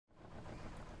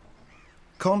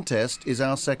Contest is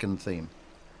our second theme.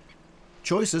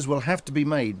 Choices will have to be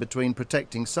made between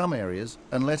protecting some areas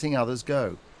and letting others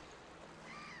go.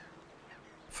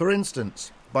 For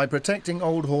instance, by protecting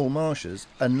Old Hall marshes,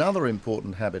 another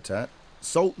important habitat,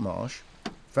 salt marsh,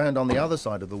 found on the other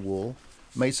side of the wall,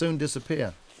 may soon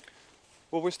disappear.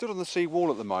 Well, we're stood on the sea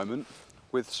wall at the moment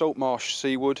with salt marsh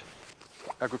seaward,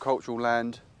 agricultural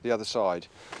land the other side.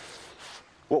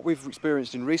 What we've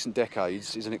experienced in recent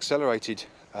decades is an accelerated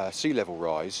sea level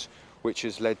rise, which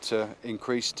has led to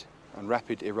increased and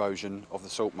rapid erosion of the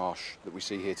salt marsh that we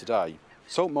see here today.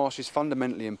 Salt marsh is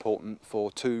fundamentally important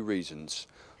for two reasons.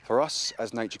 For us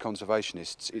as nature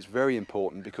conservationists, it's very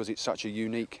important because it's such a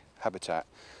unique habitat.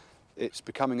 It's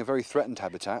becoming a very threatened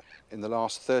habitat. In the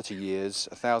last 30 years,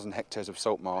 1,000 hectares of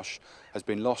salt marsh has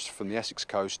been lost from the Essex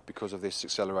coast because of this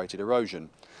accelerated erosion.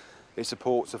 It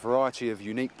supports a variety of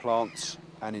unique plants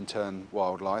and in turn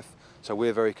wildlife, so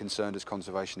we're very concerned as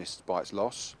conservationists by its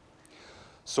loss.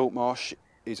 Salt marsh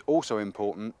is also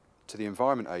important to the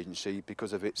Environment Agency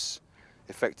because of its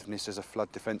effectiveness as a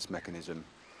flood defence mechanism.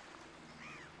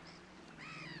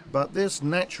 But this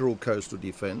natural coastal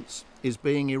defence is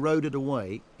being eroded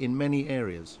away in many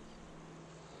areas.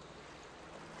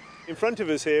 In front of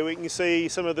us here we can see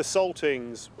some of the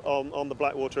saltings on the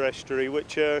Blackwater estuary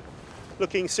which are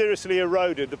looking seriously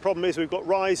eroded. The problem is we've got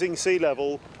rising sea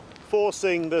level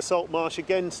forcing the salt marsh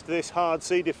against this hard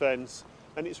sea defence,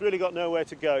 and it's really got nowhere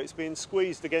to go. It's being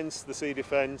squeezed against the sea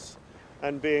defence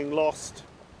and being lost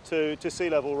to sea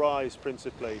level rise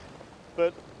principally.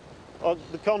 But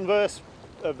the converse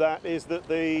of that is that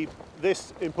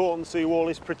this important seawall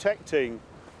is protecting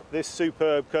this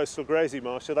superb coastal grazing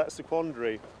marsh, so that's the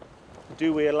quandary.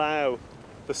 Do we allow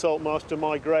the salt marsh to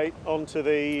migrate onto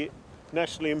the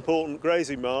nationally important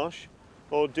grazing marsh,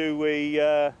 or do we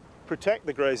protect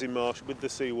the grazing marsh with the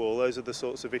seawall? Those are the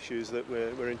sorts of issues that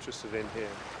we're interested in here.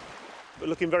 But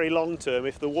looking very long term,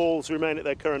 if the walls remain at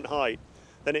their current height,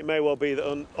 then it may well be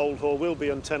that Old Hall will be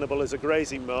untenable as a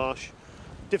grazing marsh.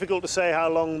 Difficult to say how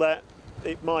long that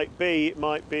it might be. It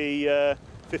might be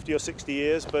 50 or 60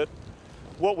 years, but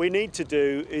what we need to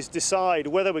do is decide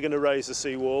whether we're going to raise the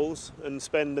seawalls and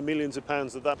spend the millions of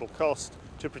pounds that will cost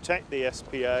to protect the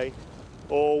SPA,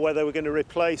 or whether we're going to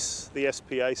replace the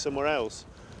SPA somewhere else.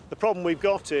 The problem we've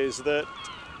got is that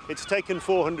it's taken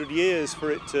 400 years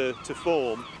for it to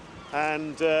form,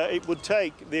 and it would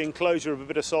take the enclosure of a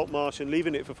bit of salt marsh and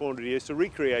leaving it for 400 years to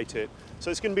recreate it.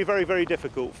 So it's going to be very, very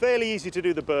difficult. Fairly easy to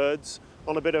do the birds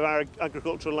on a bit of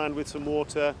agricultural land with some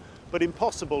water, but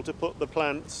impossible to put the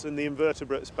plants and the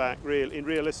invertebrates back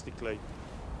realistically.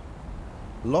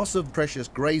 Loss of precious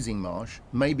grazing marsh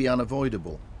may be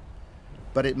unavoidable,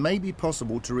 but it may be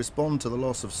possible to respond to the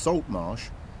loss of salt marsh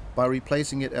by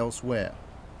replacing it elsewhere.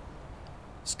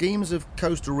 Schemes of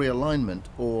coastal realignment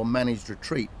or managed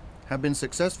retreat have been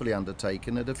successfully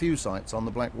undertaken at a few sites on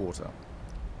the Blackwater,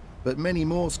 but many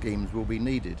more schemes will be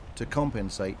needed to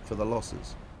compensate for the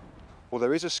losses. Well,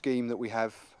 there is a scheme that we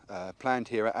have planned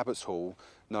here at Abbots Hall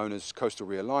known as Coastal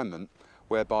Realignment,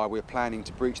 whereby we're planning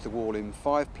to breach the wall in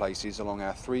 5 places along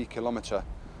our 3-kilometre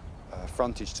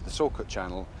frontage to the Saltcote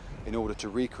Channel in order to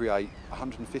recreate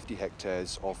 150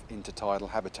 hectares of intertidal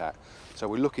habitat. So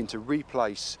we're looking to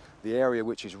replace the area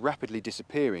which is rapidly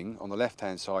disappearing on the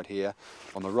left-hand side here,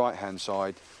 on the right-hand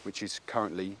side, which is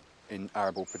currently in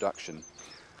arable production.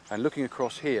 And looking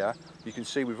across here, you can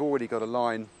see we've already got a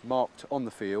line marked on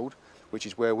the field, which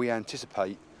is where we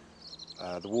anticipate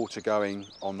the water going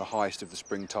on the highest of the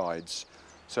spring tides.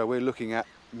 So we're looking at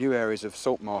new areas of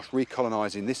salt marsh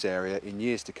recolonising this area in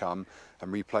years to come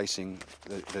and replacing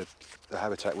the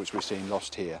habitat which we're seeing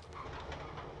lost here.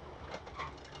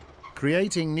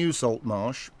 Creating new salt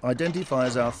marsh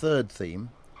identifies our third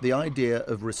theme, the idea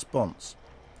of response.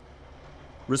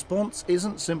 Response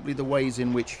isn't simply the ways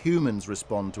in which humans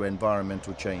respond to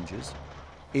environmental changes,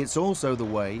 it's also the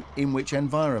way in which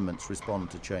environments respond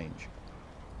to change.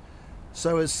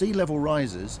 So as sea level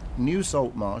rises, new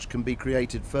salt marsh can be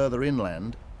created further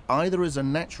inland, either as a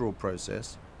natural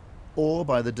process or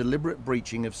by the deliberate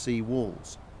breaching of sea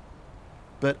walls.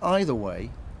 But either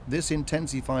way, this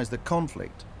intensifies the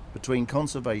conflict between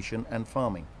conservation and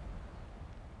farming.